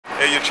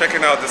Hey, you're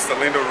checking out the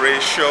Selina Ray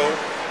Show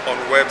on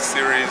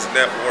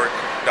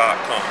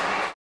webseriesnetwork.com.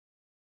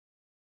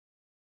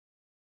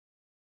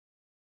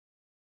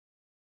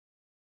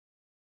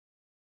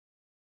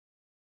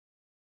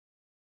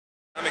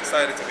 I'm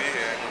excited to be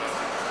here.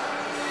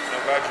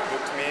 I'm glad you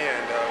booked me,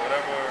 and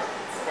whatever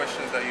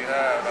questions that you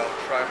have, I'll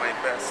try my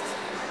best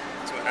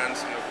to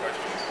answer your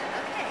questions.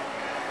 Okay.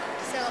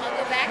 So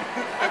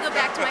I'll go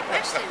back to my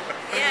question.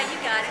 Yeah,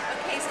 you got it.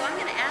 Okay, so I'm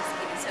going to ask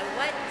you. So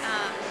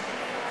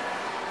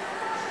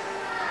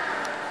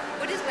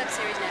what is Web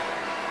Series Network?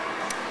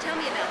 Tell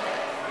me about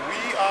that. We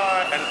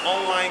are an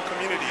online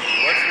community.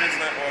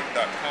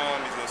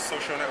 webseriesnetwork.com is a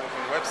social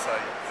networking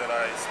website that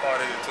I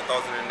started in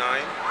 2009.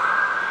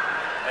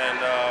 And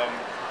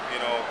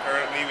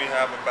currently we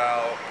have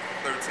about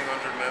 1,300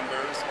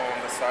 members on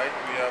the site.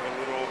 We have a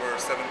little over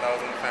 7,000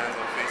 fans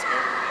on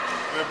Facebook.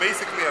 We're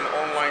basically an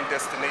online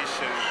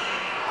destination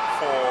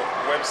for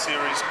web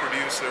series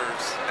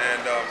producers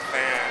and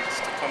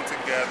fans to come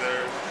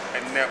together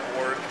and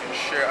network and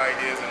share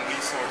ideas and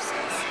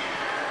resources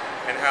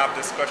and have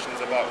discussions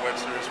about web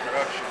series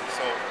production.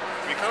 So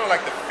we kind of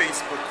like the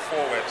Facebook for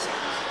web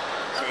series.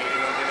 So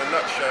in a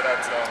nutshell,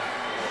 that's what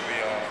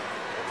the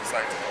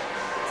site's about.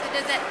 So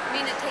does that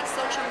mean it takes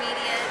social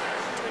media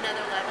to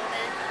another level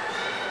then?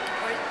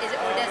 Or does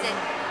it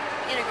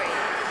integrate?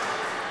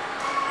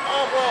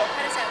 Well,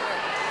 how does that work?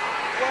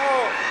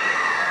 Well,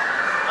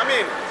 I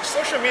mean,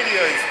 social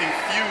media is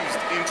infused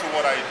into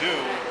what I do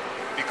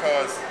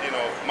because,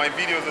 my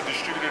videos are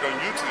distributed on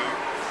YouTube,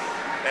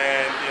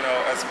 and,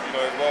 as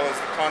well as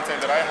the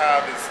content that I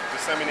have is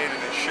disseminated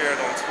and shared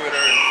on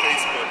Twitter and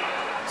Facebook.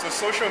 So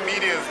social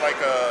media is like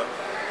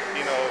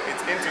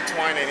it's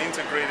intertwined and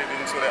integrated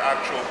into the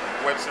actual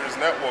Web Series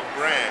Network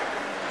brand.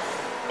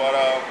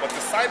 But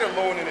the site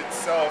alone in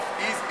itself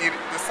is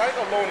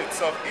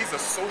a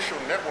social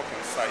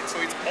networking site. So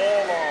it's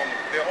all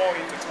they're all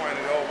intertwined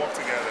and they all work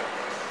together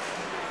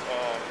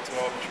to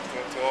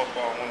help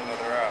one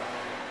another out.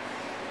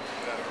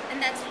 Yeah.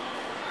 And that's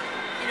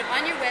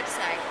on your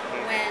website,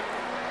 when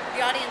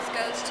the audience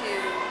goes to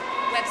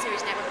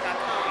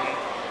webseriesnetwork.com,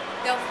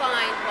 they'll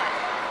find what?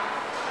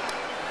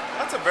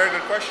 That's a very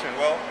good question.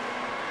 Well,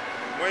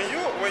 when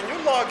you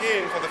log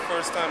in for the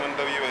first time on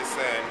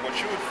WSN,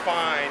 what you would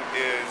find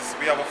is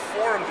we have a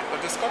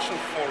discussion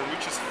forum,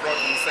 which is front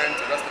and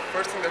center. That's the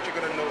first thing that you're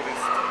going to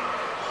notice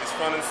is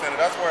front and center.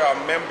 That's where our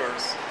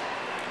members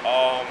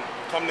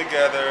come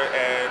together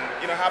and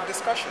have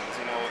discussions.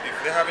 If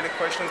they have any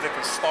questions, they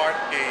can start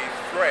a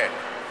thread.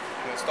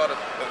 Start a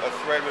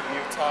thread with a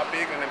new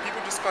topic, and then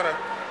people just kind of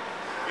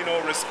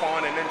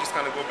respond and then just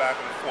kind of go back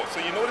and forth.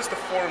 So you notice the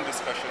forum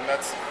discussion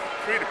that's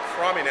pretty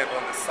prominent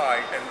on the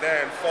site, and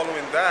then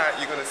following that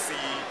you're going to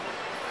see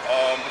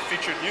the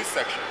featured news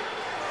section.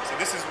 So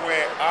this is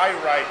where I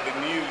write the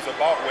news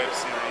about web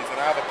series, and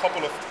I have a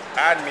couple of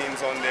admins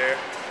on there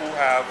who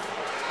have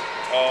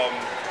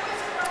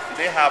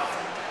they have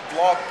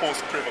blog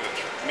post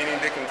privilege, meaning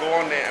they can go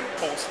on there and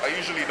post. I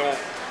usually don't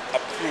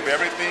approve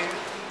everything,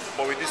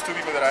 but with these two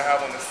people that I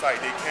have on the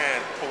site, they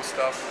can post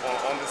stuff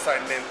on the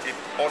site, and then it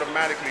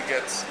automatically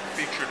gets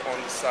featured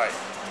on the site.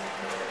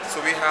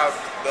 So we have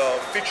the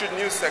featured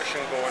news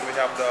section going, we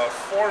have the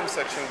forum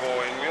section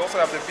going, we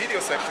also have the video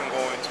section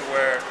going to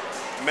where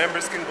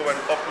members can go and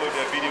upload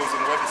their videos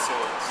in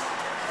webisodes,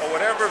 or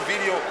whatever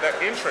video that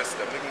interests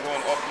them, they can go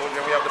and upload.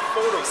 Then we have the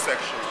photo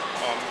section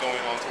going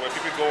on to where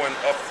people go and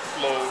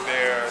upload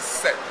their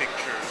set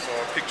pictures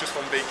or pictures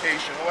from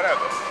vacation or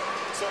whatever.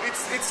 So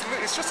it's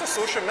just a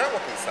social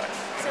networking site.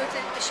 So it's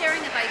a sharing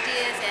of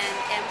ideas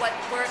and what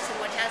works and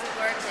what hasn't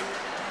worked, and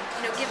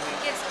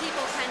gives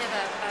people kind of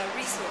a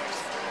resource.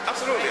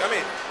 Absolutely. I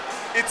mean,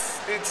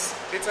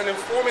 it's an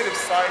informative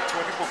site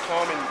where people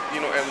come and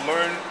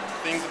learn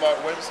things about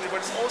web series,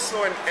 but it's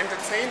also an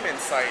entertainment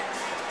site,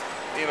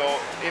 in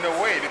a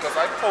way, because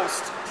I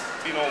post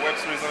web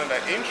series on it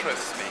that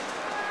interests me.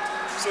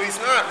 So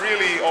it's not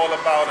really all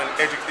about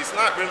it's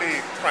not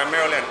really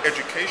primarily an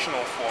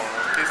educational forum.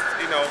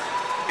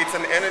 It's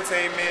an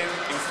entertainment,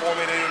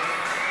 informative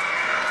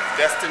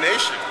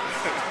destination.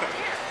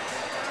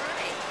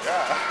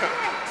 Yeah.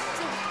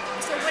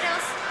 So what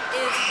else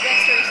is Web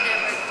Series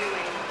Network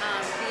doing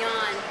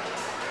beyond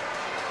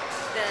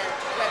the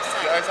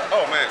website? Yeah,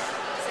 oh man.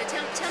 So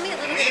tell me a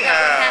little bit about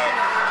what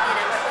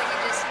happened. What you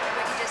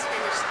just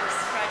finished this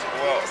project.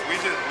 Well,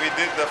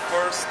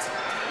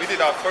 we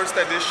did our first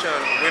edition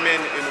Women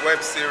in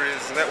Web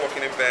Series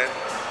networking event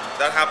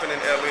that happened in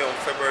LA on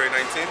February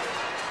 19th.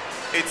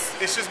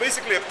 It's just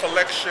basically a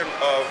collection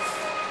of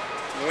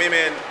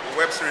women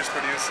web series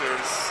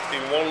producers in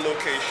one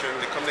location.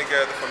 They come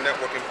together for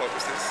networking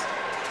purposes.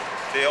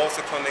 They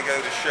also come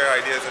together to share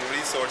ideas and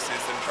resources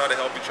and try to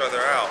help each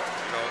other out.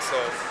 So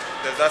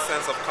there's that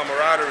sense of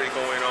camaraderie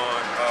going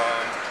on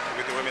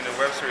with the Women in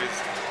Web Series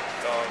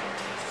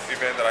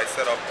event that I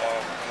set up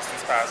just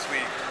this past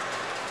week.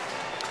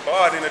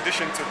 But in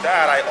addition to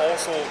that, I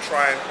also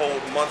try and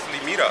hold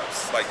monthly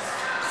meetups, like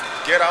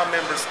get our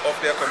members off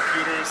their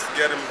computers,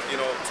 get them,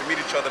 to meet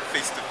each other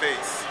face to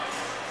face,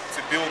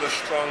 to build a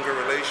stronger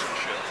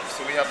relationship. So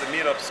So we have the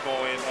meetups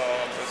going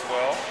as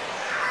well.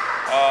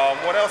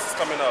 What else is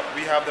coming up?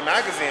 We have the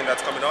magazine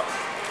that's coming up.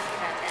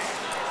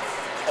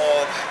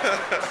 Called.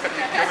 You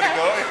want me to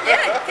go?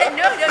 Yeah,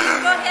 no,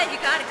 you go ahead.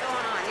 You got it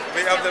going on.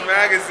 We have the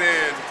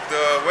magazine,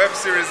 the web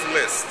series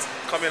list,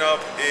 coming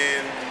up in.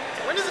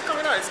 When is it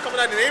coming out? It's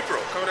coming out in April.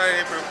 Coming out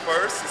in April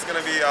 1st. It's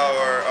going to be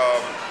our.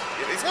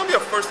 It's going to be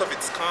a first of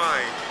its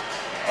kind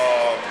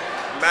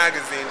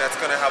magazine that's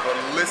going to have a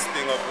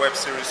listing of web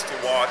series to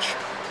watch,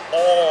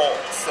 all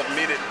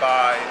submitted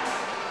by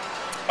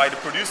the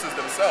producers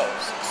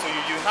themselves. So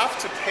you have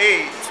to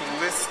pay to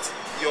list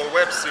your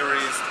web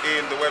series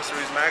in the web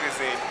series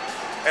magazine.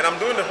 And I'm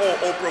doing the whole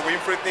Oprah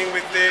Winfrey thing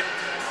with it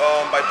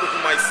by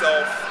putting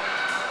myself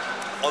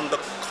on the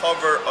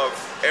cover of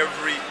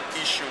every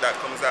issue that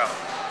comes out.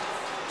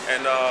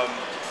 And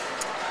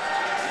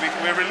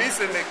we're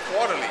releasing it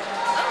quarterly.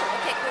 Oh,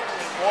 okay,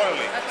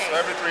 Quarterly. Okay. So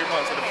every 3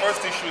 months. So the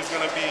first issue is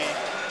going to be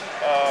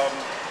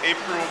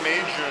April, May,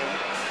 June.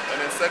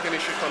 And then second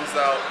issue comes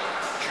out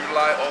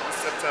July,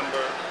 August, September.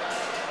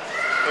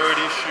 Third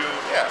issue,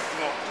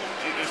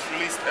 it's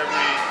released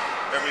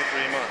every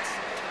 3 months.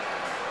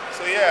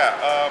 So yeah,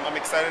 I'm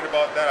excited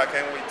about that. I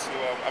can't wait to.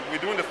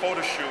 We're doing the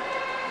photo shoot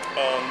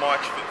on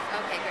March 5th.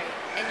 Okay, great.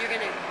 And you're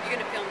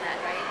gonna film that,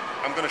 right?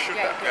 I'm gonna shoot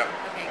that. Good.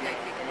 Yeah. Okay, good.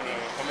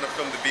 I'm gonna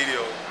film the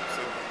video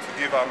to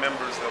give our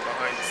members the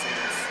behind the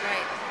scenes.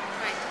 Right.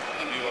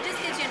 And it just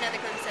gives you another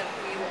glimpse of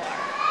who you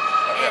are,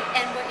 Okay.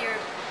 and what your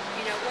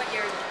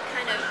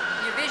kind of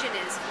your vision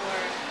is for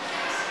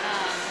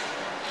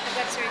the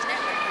web series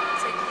network. And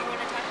so, do you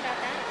want to talk about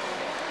that?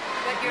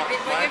 What your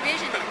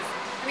vision is?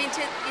 I mean,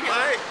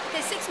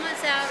 okay, 6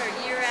 months out or a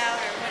year out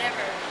or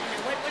whatever.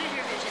 What is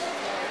your vision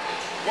for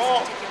this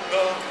Well,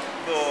 particular?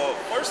 the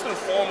first and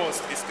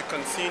foremost is to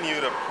continue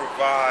to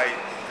provide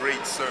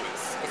great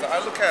service. Because I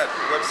look at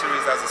web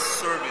series as a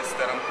service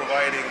that I'm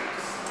providing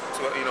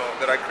to,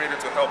 that I created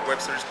to help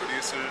web series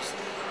producers,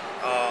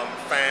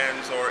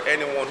 fans, or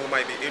anyone who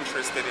might be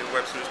interested in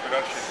web series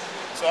production.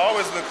 So I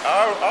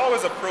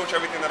always approach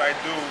everything that I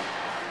do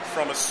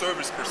from a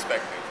service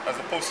perspective, as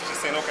opposed to just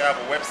saying, okay, I have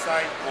a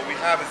website. What we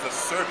have is a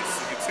service,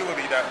 a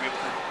utility that we're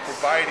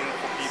providing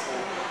for people,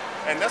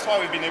 and that's why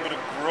we've been able to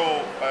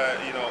grow,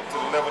 to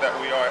the level that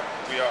we are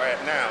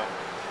at now.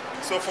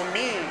 So for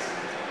me,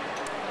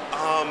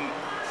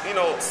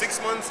 6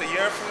 months, a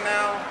year from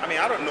now, I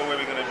mean, I don't know where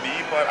we're going to be,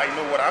 but I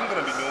know what I'm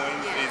going to be doing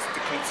is to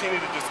continue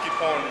to just keep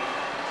on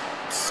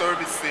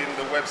servicing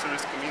the web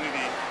series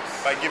community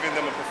by giving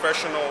them a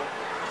professional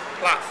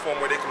platform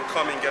where they can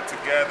come and get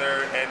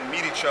together and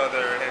meet each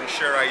other and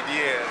share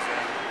ideas.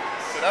 And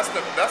so that's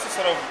the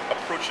sort of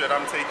approach that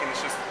I'm taking.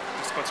 Is just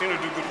continue to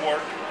do good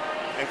work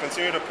and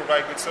continue to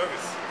provide good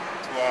service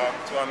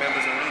to our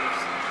members and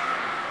leaders.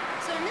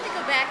 So I'm going to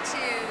go back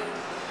to,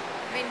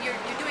 you're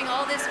doing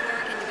all this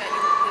work, and you've got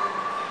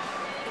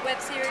the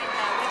web series,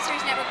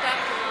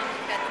 webseriesnetwork.com,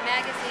 you've got the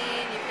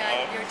magazine, you've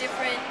got your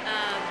different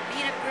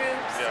meetup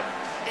groups,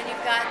 and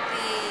you've got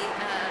the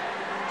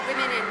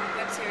Women in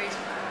Web Series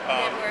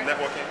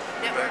Networking.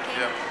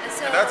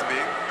 So, and that's big.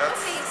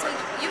 Okay, so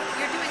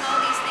you're doing all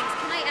these things.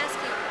 Can I ask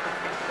you,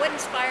 what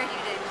inspired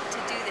you to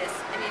do this?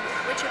 I mean,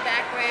 what's your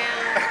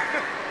background?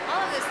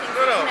 All of those things.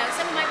 No.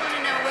 Someone might want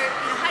to know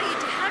how do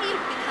you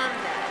become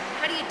that?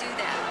 How do you do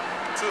that?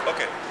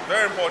 Okay,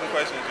 very important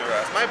question you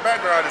asked. My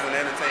background is in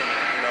entertainment.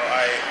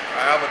 I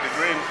have a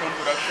degree in film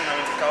production. I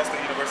went to Cal State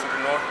University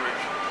in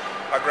Northridge.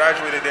 I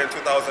graduated there in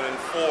 2004.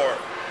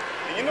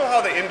 And you know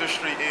how the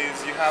industry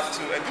is. You have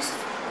to, and this is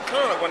kind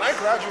of like when I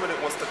graduated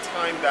was the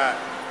time that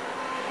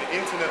the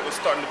internet was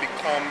starting to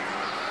become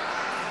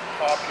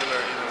popular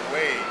in a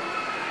way.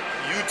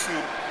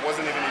 YouTube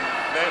wasn't even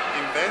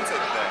invented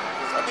then.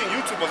 I think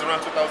YouTube was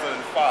around 2005.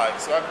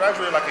 So I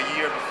graduated like a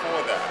year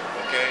before that.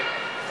 Okay.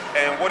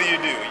 And what do? You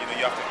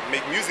have to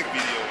make music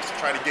videos to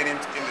try to get in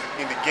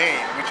the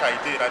game, which I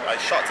did. I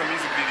shot some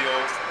music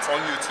videos. It's on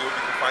YouTube.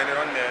 You can find it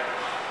on there.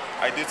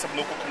 I did some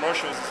local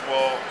commercials as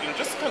well.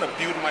 Just to kind of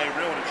build my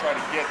reel to try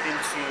to get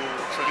into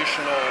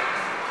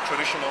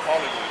traditional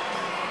Hollywood.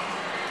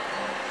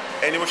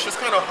 And it was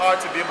just kind of hard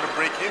to be able to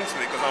break into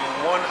it because I'm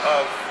one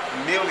of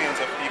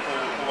millions of people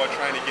who are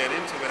trying to get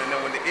into it. And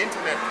then when the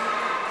internet,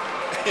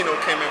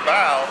 came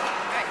about.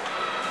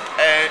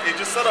 And it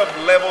just sort of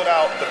leveled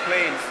out the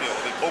playing field.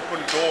 It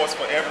opened doors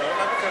for everyone.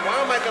 I'm like, okay, why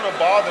am I going to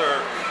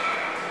bother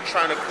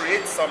trying to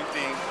create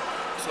something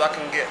so I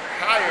can get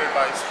hired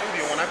by a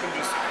studio when I can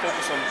just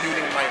focus on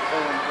building my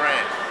own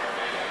brand?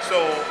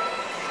 So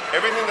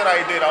everything that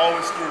I did, I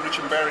always threw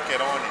Rich and Mbariket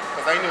on it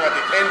because I knew at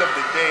the end of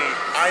the day,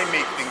 I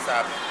make things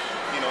happen.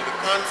 The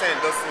content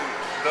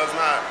does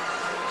not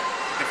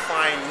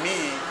define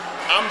me.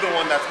 I'm the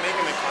one that's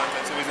making the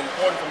content, so it's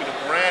important for me to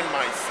brand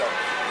myself.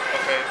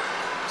 Okay.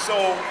 So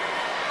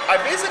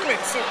I basically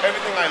took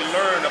everything I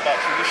learned about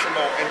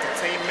traditional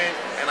entertainment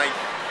and I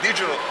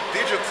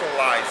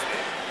digitalized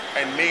it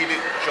and made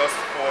it just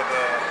for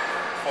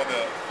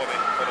the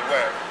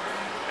web.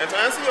 And to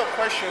answer your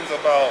questions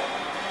about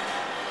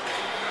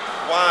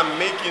why I'm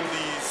making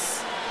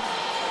these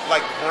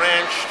like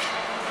branched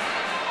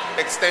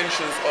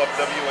extensions of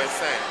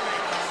WSN.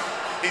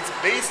 It's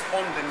based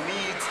on the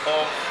needs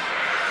of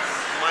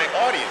my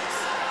audience,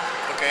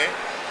 okay?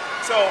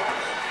 So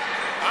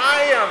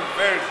I am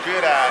very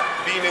good at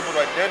being able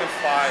to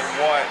identify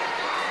what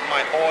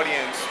my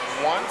audience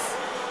wants,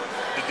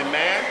 the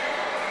demand,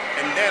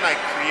 and then I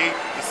create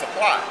the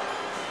supply.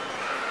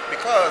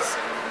 Because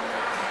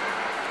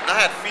I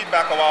had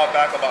feedback a while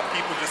back about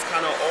people just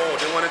kind of,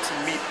 they wanted to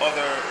meet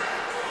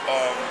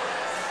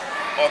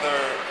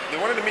they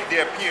wanted to meet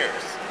their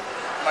peers,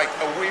 like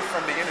away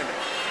from the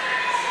internet.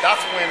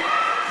 That's when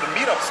the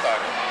meetup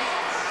started.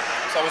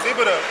 So I was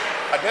able to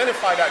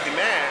identify that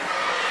demand,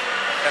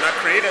 and I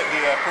created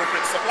the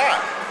appropriate supply.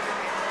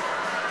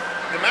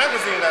 The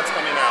magazine that's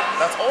coming out,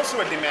 that's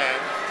also a demand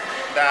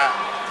that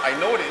I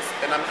noticed,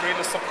 and I'm creating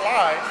a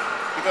supply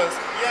because,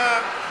 yeah,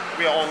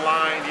 we are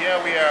online,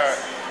 yeah, we are,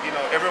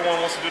 everyone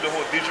wants to do the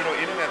whole digital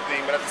internet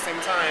thing, but at the same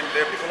time,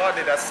 there are people out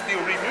there that still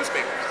read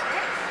newspapers.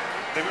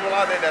 There are people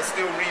out there that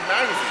still read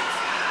magazines.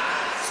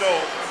 So,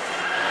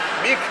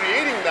 me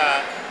creating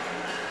that,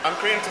 I'm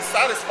creating to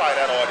satisfy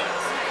that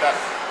audience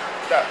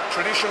that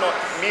traditional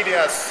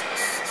media is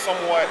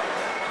somewhat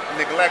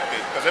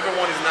neglected because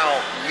everyone is now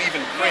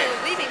leaving print,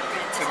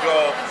 to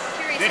go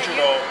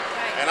digital,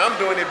 and I'm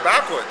doing it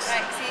backwards.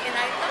 Right, see, and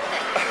I thought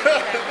that you were doing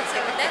it backwards. So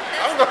that's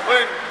I'm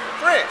going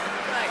print.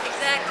 Right,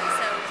 exactly.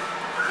 So,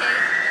 okay,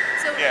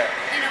 so,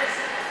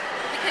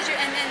 because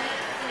and then,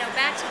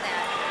 back to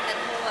that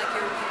whole, like,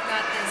 you've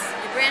got this,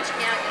 you're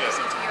branching out, you're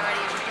listening to your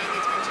audience, you're paying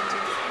attention to,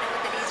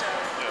 what the needs are,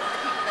 the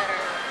people that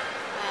are,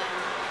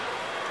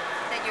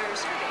 that you're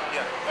serving.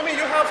 Yeah, I mean,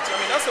 you have to. I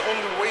mean, that's the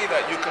only way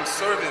that you can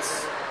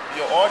service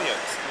your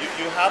audience.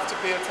 You have to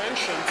pay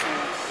attention to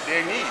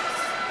their needs.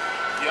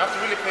 You have to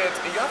really pay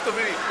attention. You have to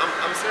really,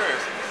 I'm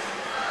serious.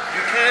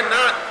 You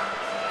cannot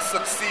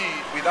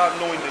succeed without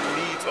knowing the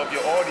needs of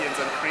your audience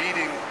and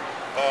creating,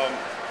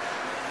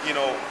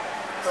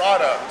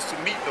 products to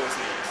meet those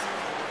needs.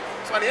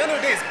 So at the end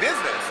of the day, it's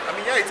business. I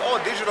mean, yeah, it's all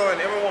digital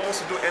and everyone wants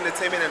to do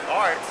entertainment and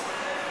art.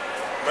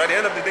 But at the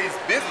end of the day, it's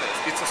business.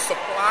 It's a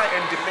supply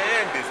and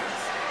demand business.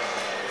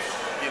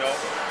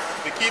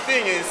 The key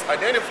thing is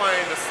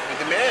identifying the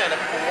demand that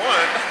people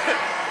want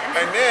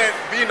and then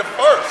being the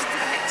first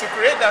to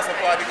create that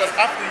supply, because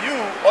after you,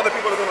 other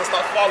people are going to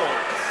start following.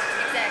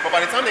 Exactly. But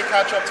by the time they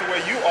catch up to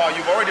where you are,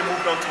 you've already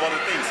moved on to other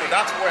things. So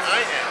that's where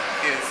I am,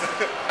 is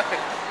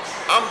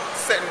I'm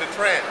setting the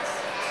trends.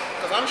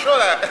 Because I'm sure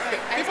that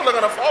people are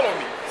going to follow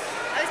me.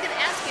 I was going to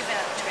ask you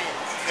about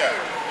trends, too,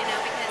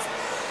 because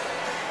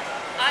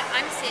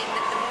I'm seeing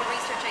that the more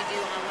research I do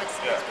on what's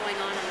going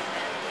on the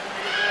web,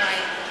 and the more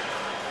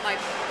my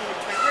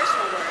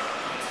personal work,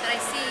 that I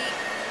see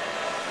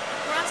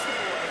across the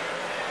board,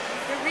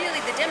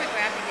 the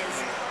demographic is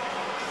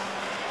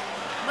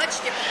much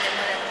different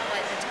than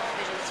what a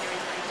television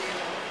series might do,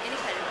 any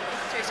kind of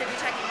series. So if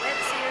you're talking web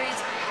series,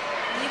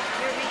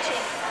 you're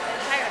reaching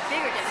a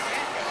bigger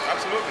demographic.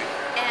 Absolutely.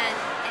 And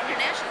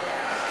internationally.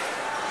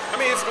 I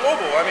mean, it's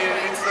global. I mean,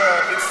 it's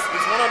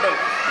one of the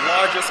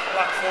largest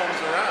platforms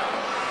around.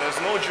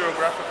 There's no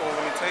geographical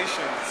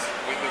limitations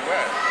with the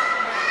web.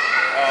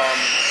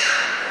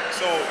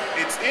 So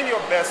it's in your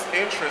best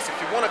interest, if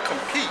you want to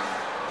compete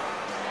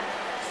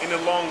in the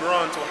long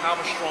run, to have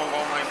a strong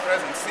online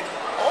presence. See,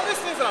 all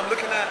these things that I'm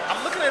looking at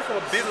it from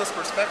a business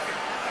perspective.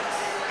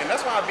 And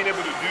that's why I've been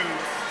able to do,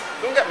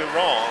 don't get me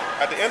wrong,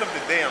 at the end of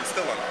the day, I'm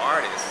still an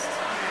artist.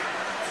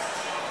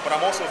 But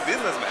I'm also a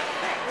businessman.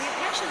 Right. Well, you're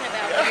passionate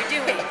about what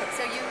you're doing,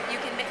 so you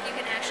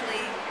can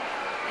actually,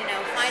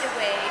 find a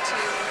way to,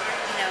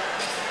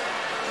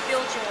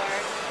 build your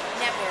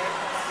network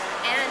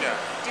and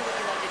do what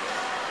you love to do.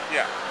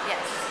 Yeah.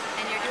 Yes.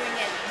 And you're doing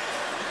it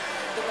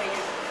the way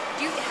you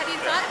do. Have you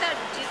thought about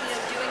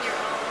doing your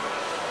own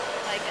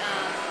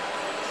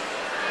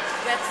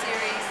web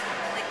series,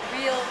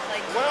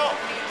 Well,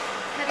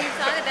 have you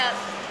thought about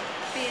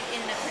being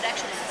in the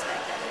production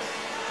aspect of it?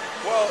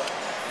 Well,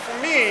 for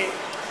me,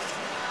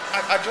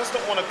 I just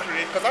don't want to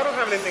create, because I don't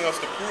have anything else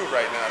to prove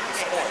right now at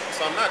this point.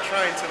 So I'm not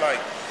trying to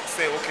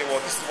say, okay,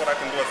 well, this is what I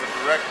can do as a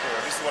director,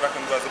 or this is what I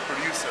can do as a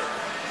producer,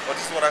 or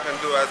this is what I can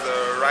do as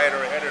a writer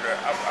or editor.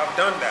 I've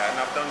done that, and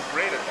I've done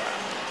great at that.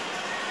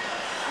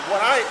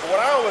 What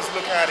I always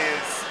look at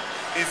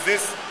is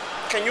this,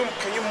 can you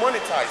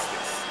monetize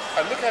this?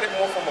 I look at it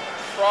more from a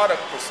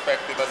product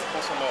perspective as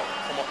opposed from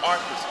an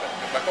art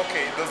perspective. Like,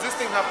 okay, does this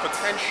thing have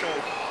potential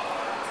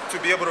to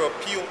be able to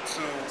appeal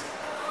to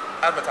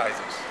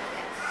advertisers?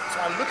 So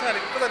I look at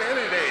it, because at the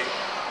end of the day,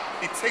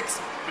 it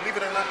takes, believe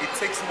it or not, it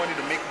takes money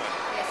to make money.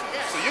 Yes, it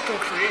does. So you can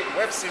create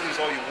web series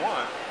all you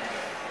want,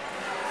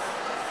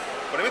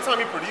 but every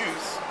time you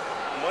produce,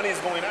 money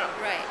is going out.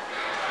 Right.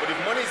 But if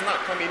money is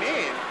not coming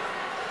in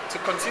to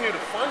continue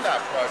to fund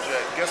that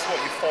project, guess what?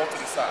 You fall to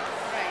the side.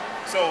 Right.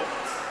 So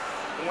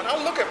when I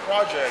look at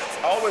projects,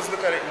 I always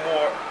look at it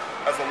more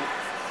as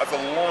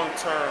a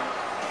long-term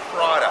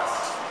product.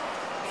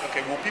 Okay,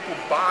 will people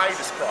buy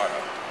this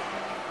product?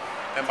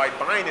 And by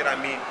buying it, I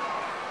mean,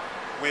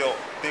 will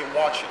they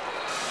watch it?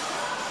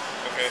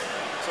 Okay,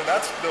 so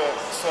that's the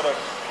sort of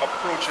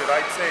approach that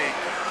I take.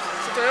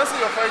 So to answer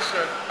your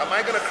question, am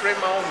I going to create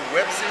my own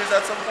web series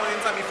at some point in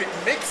time? If it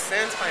makes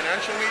sense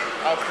financially,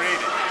 I'll create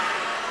it.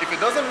 If it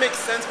doesn't make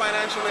sense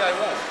financially, I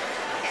won't.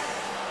 Okay.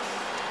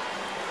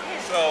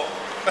 Yeah. So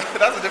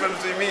that's the difference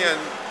between me and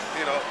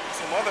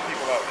some other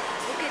people out there.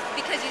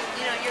 Because you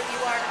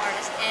are an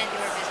artist and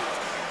you're a business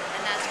owner,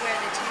 and that's where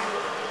the two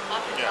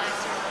oftentimes,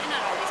 and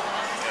not always, but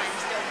oftentimes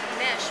don't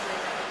mesh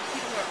with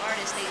people who are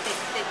artists.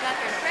 They've got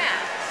their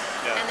craft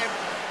and they're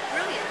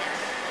brilliant at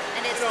it.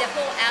 And it's the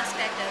whole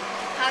aspect of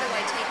how do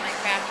I take my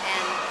craft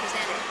and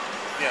present it.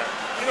 Yeah,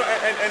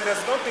 and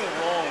there's nothing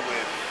wrong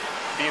with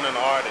being an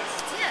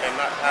artist and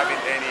not having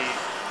any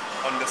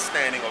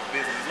understanding of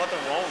business. There's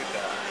nothing wrong with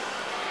that.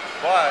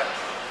 But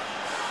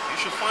you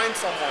should find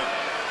someone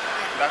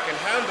that can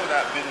handle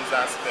that business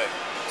aspect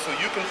so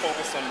you can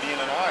focus on being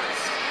an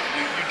artist.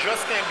 You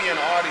just can't be an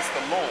artist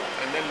alone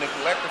and then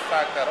neglect the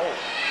fact that,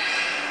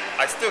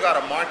 I still got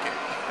to market.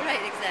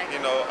 Right, exactly.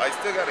 I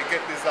still got to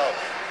get this out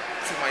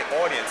to my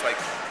audience. Like,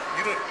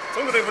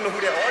 some people don't even know who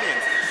their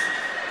audience is.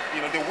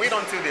 They wait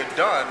until they're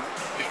done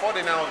before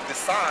they now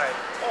decide,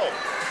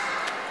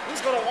 who's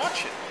going to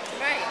watch it?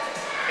 Right.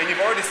 And you've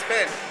already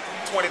spent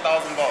 $20,000.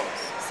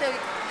 So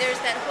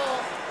there's that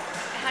whole,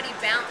 how do you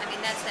balance? I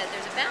mean, there's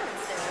a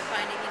balance there. We're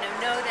finding,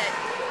 know that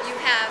you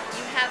have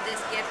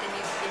this gift and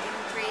you can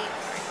create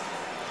for it.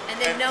 And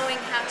then knowing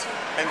how to.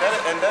 And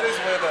that is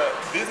where the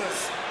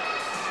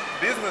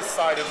business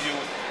side of you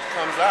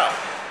comes out.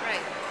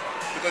 Right.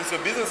 Because it's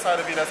your business side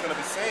of you that's going to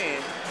be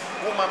saying,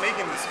 who am I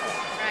making this for?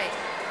 Right.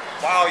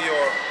 While your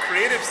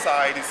creative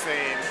side is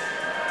saying,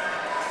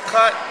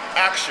 cut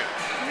action.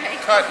 Right.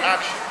 Cut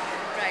action.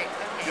 Right.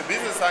 Okay. Your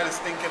business side is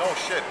thinking, oh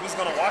shit, who's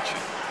going to watch it?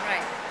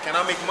 Right. Can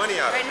I make money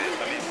out of it?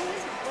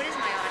 What is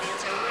my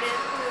audience, or what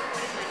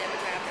is my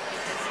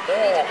demographic?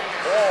 Or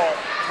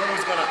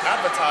who's going to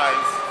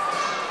advertise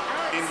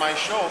in my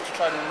show to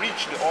try to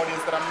reach the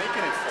audience that I'm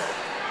making it for?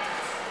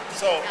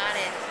 Got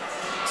it.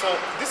 So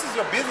this is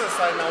your business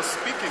side now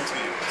speaking to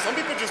you. Some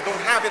people just don't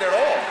have it at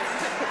all.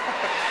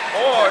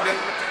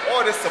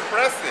 or they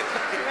suppress it.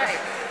 Right.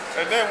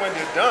 And then when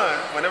they're done,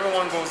 when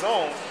everyone goes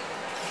home,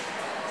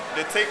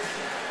 they take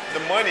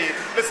the money.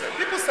 Listen,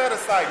 people set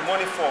aside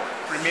money for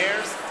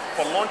premieres,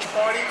 for launch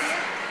parties,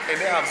 and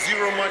they have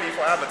zero money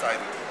for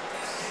advertising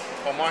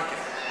or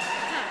marketing.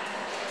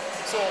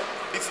 So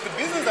it's the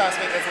business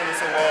aspect that's going to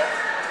say, well,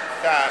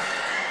 that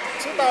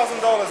 $2,000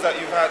 that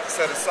you've had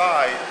set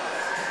aside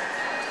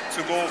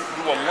to go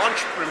do a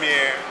lunch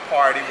premiere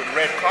party with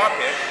red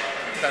carpet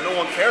that no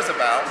one cares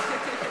about.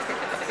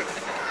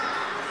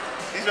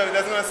 These are going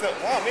to say,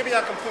 wow, maybe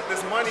I can put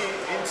this money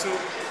into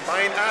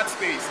buying ad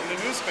space in the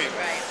newspaper.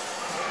 Right.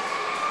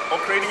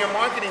 Or creating a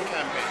marketing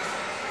campaign.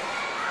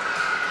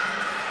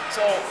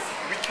 So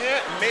we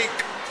can't make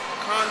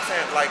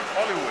content like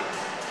Hollywood.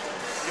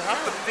 You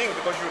have to think,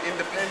 because you're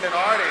independent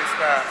artists,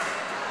 that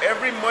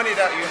every money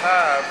that you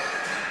have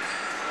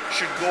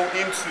should go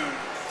into,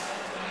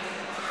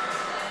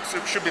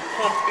 should be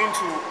pumped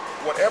into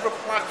whatever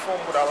platform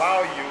would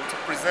allow you to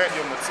present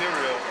your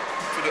material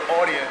to the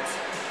audience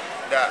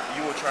that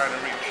you were trying to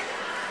reach.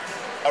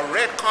 A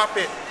red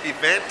carpet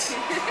event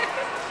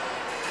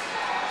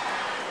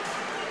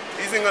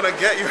isn't gonna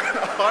get you an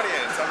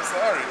audience. I'm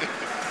sorry.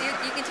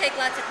 You can take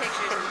lots of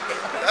pictures.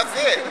 That's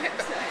it.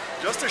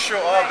 Just to show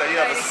off that you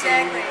have a suit.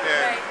 And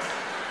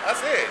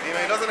that's it.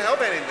 It doesn't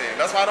help anything.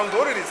 That's why I don't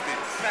go to these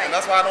things. Right. And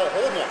that's why I don't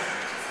hold one.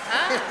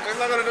 It's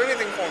not gonna do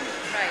anything for me.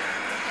 Right.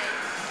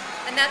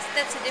 Okay. And that's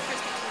the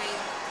difference between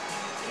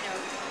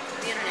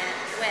the internet,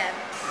 the web,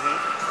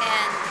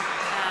 and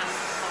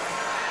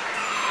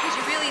because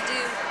you really do.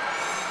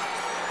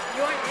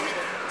 You aren't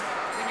limited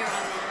when you're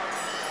on the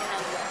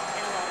web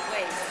in a lot of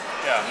ways.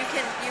 Yeah. You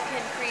can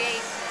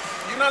create.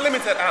 You're not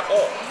limited at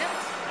all. No.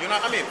 You're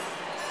not.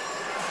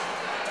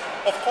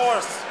 Of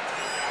course,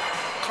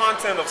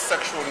 content of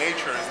sexual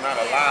nature is not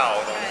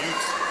allowed on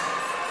YouTube,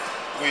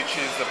 which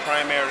is the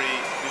primary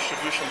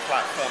distribution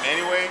platform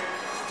anyway.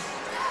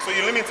 So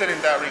you're limited in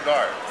that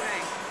regard.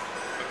 Right.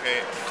 Okay.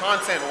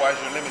 Content-wise,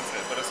 you're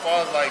limited, but as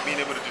far as like being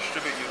able to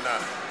distribute, you're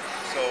not.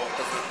 So,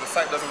 because the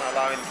site doesn't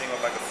allow anything of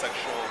like a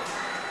sexual.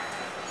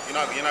 You're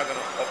not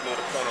gonna upload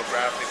a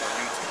pornographic on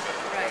YouTube.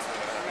 Right.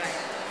 Right.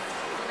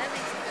 Well, that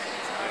makes sense.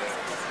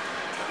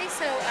 Okay,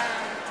 so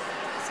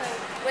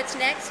what's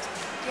next?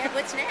 Do you have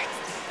what's next?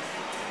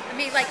 I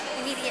mean, like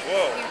immediate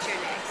future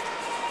next.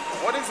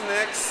 What is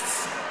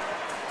next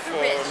for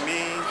Rich.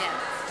 me? Yeah.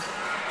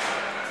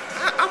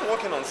 I'm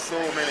working on so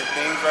many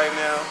things right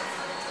now,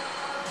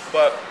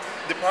 but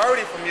the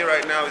priority for me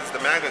right now is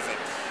the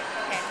magazine.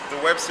 Okay. The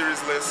web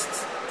series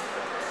list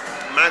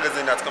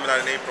magazine that's coming out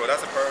in April.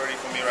 That's a priority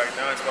for me right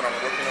now. It's what I'm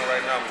working on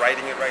right now. I'm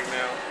writing it right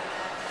now.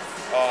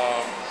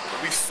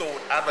 We've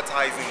sold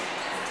advertising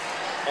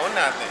on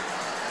that thing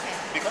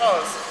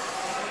because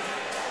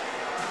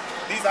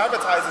these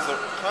advertisers are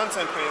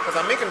content creators.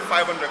 Because I'm making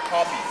 500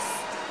 copies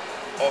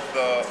of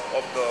the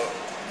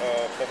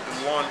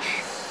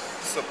launch,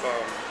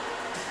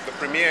 the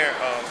premiere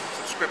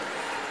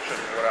subscription,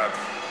 whatever.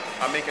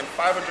 I'm making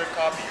 500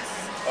 copies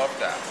of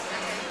that.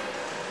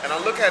 And I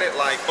look at it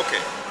like,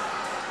 okay,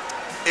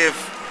 if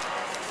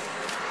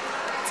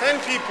 10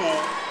 people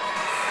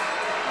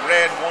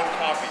read one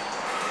copy,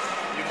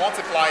 you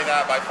multiply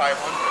that by 500.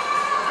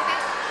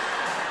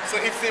 So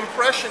it's the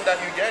impression that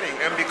you're getting,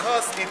 and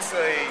because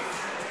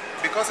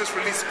it's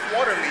released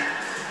quarterly,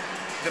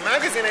 the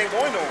magazine ain't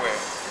going nowhere.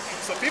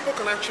 So people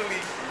can actually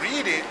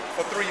read it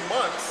for 3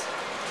 months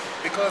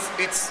because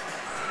it's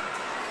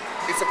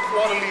a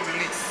quarterly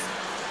release.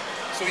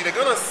 So you're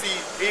gonna see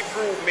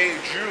April, May,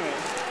 June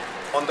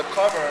on the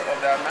cover of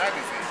that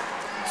magazine.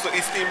 So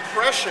it's the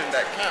impression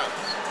that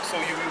counts. So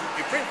you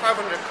print 500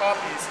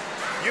 copies,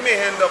 you may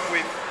end up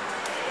with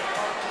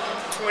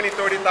 20,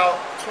 30,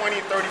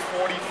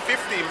 40,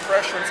 50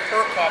 impressions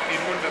per copy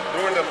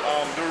during the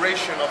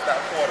duration of that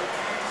quarter.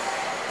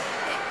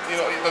 You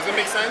know, does it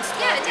make sense?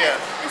 Yeah, it does.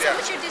 And so Yeah.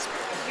 what's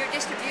your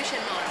distribution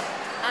model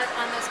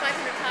on those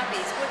 500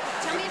 copies?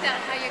 Tell me about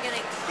how you're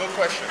gonna. Good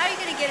question. How are you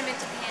gonna get them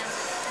into the hands?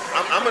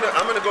 I'm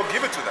gonna go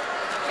give it to them.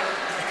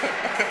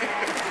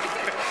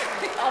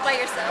 All by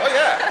yourself? Oh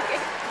yeah. Okay.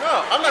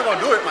 No, I'm not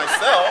gonna do it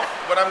myself,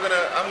 but I'm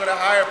gonna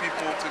hire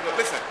people to go.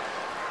 Listen,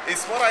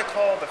 it's what I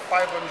call the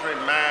 500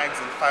 mags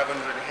and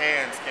 500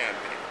 hands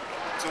campaign,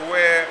 to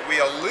where we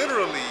are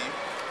literally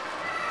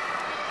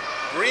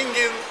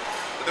bringing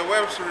the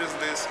web series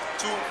list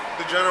to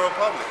the general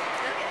public.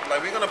 Okay.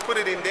 Like, we're gonna put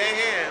it in their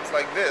hands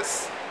like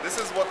this. This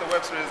is what the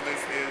web series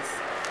list is.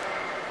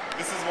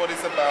 This is what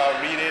it's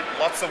about. Read it.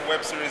 Lots of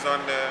web series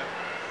on there.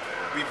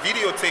 We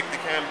videotape the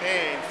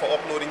campaign for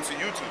uploading to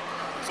YouTube.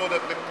 So the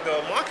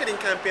marketing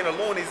campaign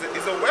alone is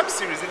a web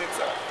series in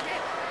itself.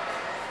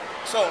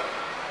 So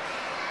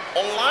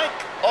unlike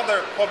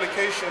other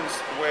publications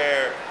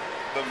where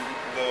the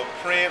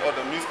print or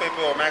the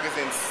newspaper or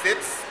magazine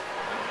sits,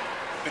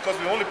 because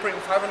we only print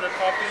 500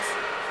 copies,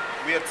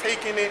 we are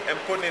taking it and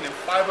putting it in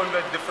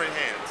 500 different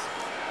hands.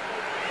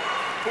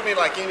 Putting it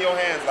like in your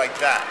hands, like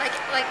that.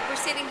 Like we're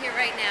sitting here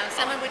right now.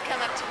 Someone would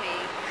come up to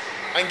me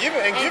and give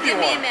you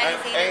me one, a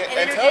magazine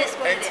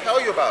and tell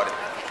you about it.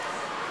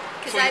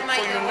 Because I might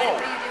know,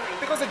 what are you doing?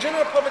 Because the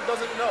general public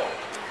doesn't know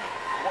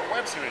what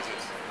web series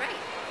is. Right.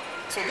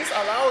 So this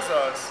allows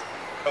us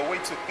a way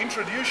to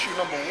introduce you,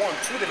 number one,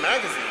 to the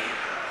magazine,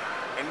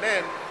 and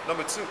then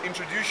number two,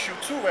 introduce you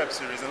to web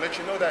series and let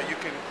you know that you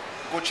can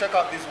go check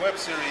out these web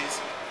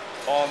series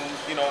on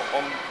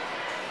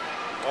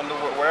the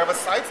wherever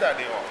sites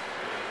that they are.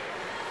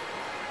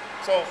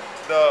 So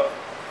the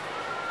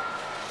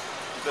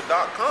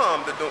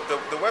 .com,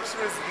 the web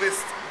series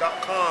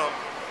list.com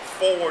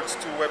forwards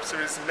to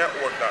webseriesnetwork.com.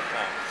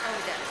 Oh,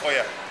 it does. Oh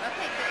yeah.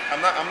 Okay, good.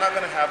 I'm not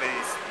gonna have a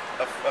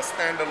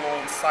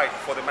standalone site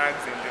for the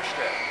magazine just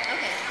yet.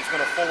 Okay. It's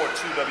gonna forward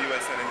to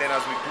WSN, and then as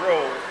we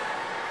grow,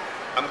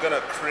 I'm gonna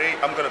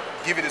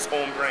give it its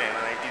own brand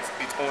and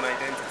its own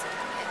identity.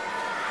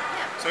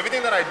 Yeah. So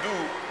everything that I do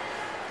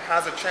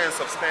has a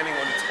chance of standing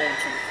on its own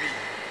 2 feet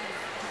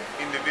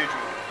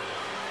individually.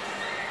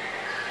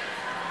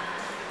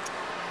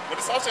 But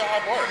it's also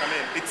hard work. I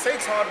mean, it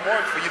takes hard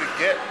work for you to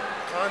get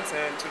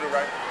content to the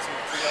right to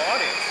your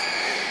audience.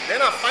 They're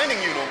not finding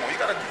you no more. You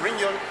gotta bring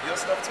your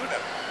stuff to them.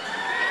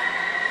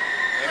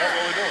 And that's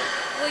what we're doing.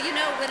 Well, you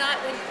know,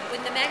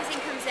 when the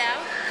magazine comes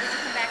out, would you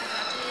come back and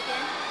talk to me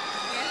again?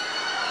 Yeah.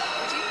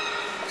 Would you?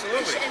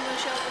 Absolutely. And we'll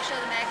show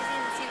the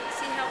magazine and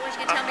see how it was.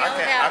 You can tell me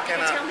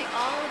tell me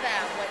all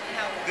about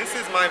how. This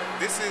is when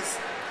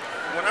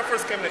I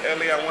first came to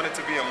LA, I wanted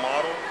to be a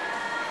model.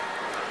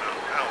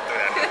 I don't do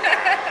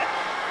that.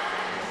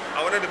 I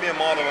wanted to be a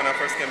model when I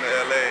first came to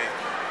LA,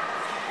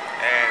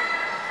 and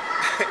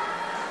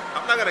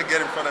I'm not gonna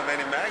get in front of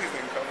any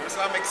magazine covers,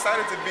 so I'm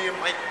excited to be in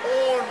my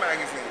own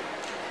magazine.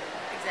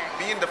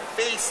 Exactly. Being the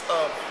face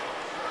of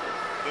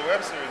the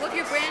web series. Well, if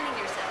you're branding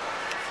yourself,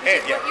 which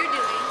is what you're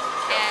doing,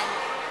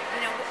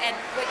 and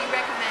what you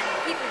recommend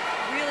people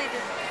really to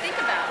think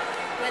about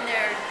when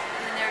they're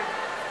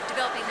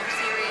developing their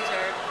series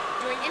or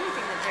doing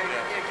anything that they're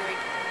doing.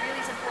 Really,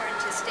 is important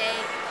to stay.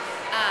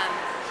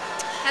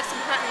 Have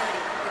some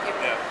continuity with your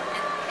brand,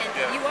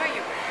 and you are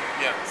your brand.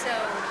 Yeah. So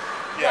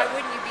why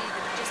wouldn't you be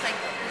just like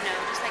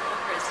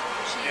Oprah's?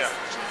 She's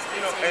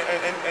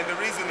and the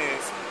reason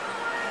is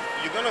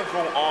you're gonna go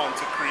on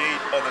to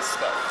create other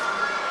stuff.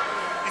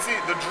 You see,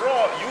 the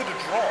draw.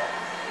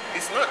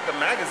 It's not the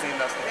magazine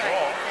that's the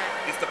draw.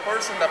 It's the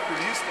person that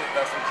produced it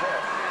that's the draw.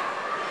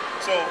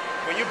 So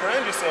when you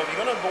brand yourself,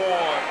 you're gonna go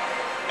on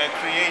and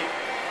create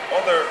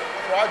other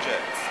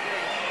projects.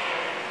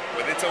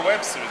 Whether it's a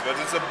web series,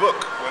 whether it's a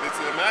book, whether it's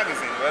a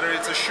magazine, whether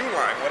it's a shoe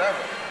line, whatever.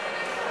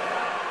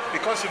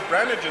 Because you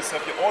branded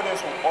yourself, your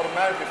audience will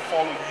automatically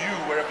follow you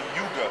wherever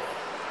you go.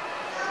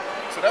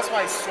 So that's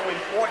why it's so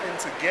important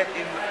to get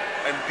in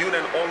and build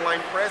an online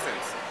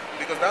presence.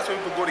 Because that's where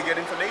people go to get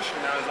information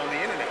now, is on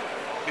the internet.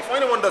 Before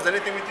anyone does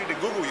anything with you, they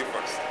Google you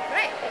first.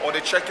 Right. Or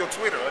they check your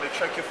Twitter, or they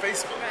check your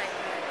Facebook. Right.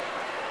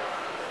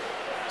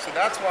 So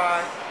that's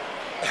why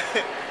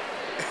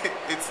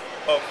it's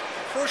of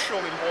crucial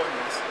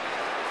importance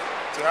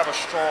to have a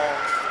strong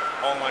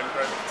online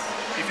presence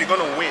if you're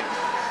gonna win.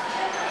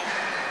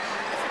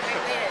 That's a great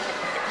way to.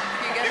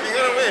 If you're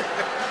gonna win.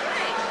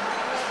 Right.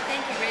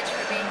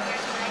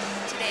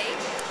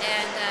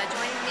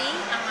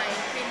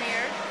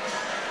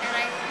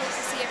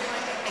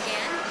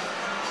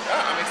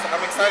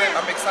 excited. Yeah.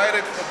 I'm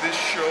excited for this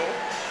show.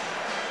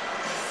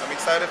 I'm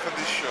excited for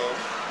this show,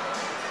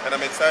 and I'm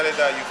excited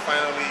that you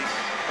finally,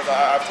 because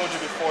I've told you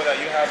before that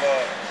you have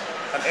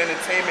an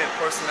entertainment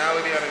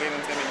personality and an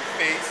entertainment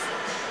face.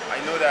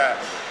 I know that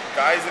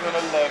guys are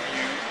gonna love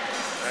you.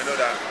 I know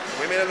that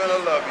women are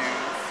gonna love you.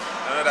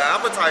 I know that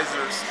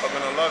advertisers are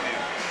gonna love you.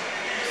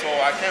 So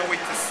I can't wait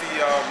to see,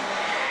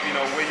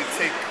 where you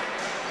take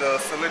the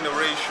Selina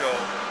Ray Show.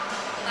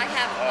 I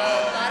have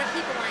a lot of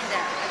people lined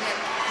up. I have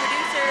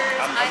producers.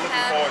 I'm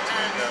looking forward to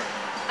it.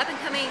 Yeah. Up and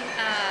coming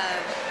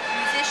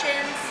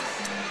musicians.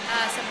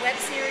 Some web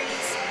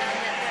series that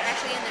they're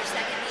actually in their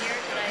second year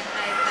that I've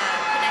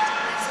connected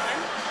with. So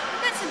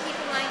I've got some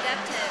people lined up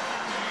to have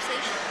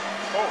conversation.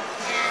 Oh.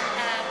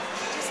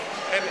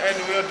 And And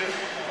we're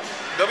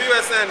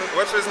WSN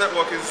Web Series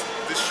Network is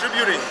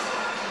distributing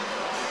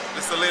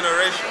the Selina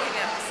Ray Show. there you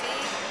go.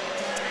 See,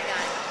 I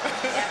got it.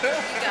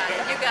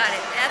 Yeah, you got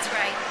it. That's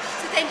right.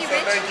 So thank you, So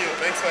Rich. thank you.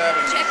 Thanks for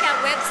having me. Check out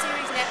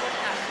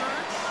webseriesnetwork.com.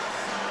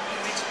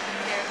 Rich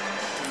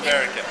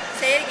Mbariket.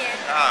 Say it again.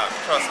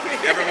 Trust me.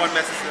 Everyone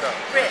messes it up.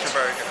 Rich.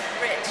 Mbariket.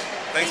 Rich.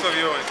 Thanks for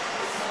viewing.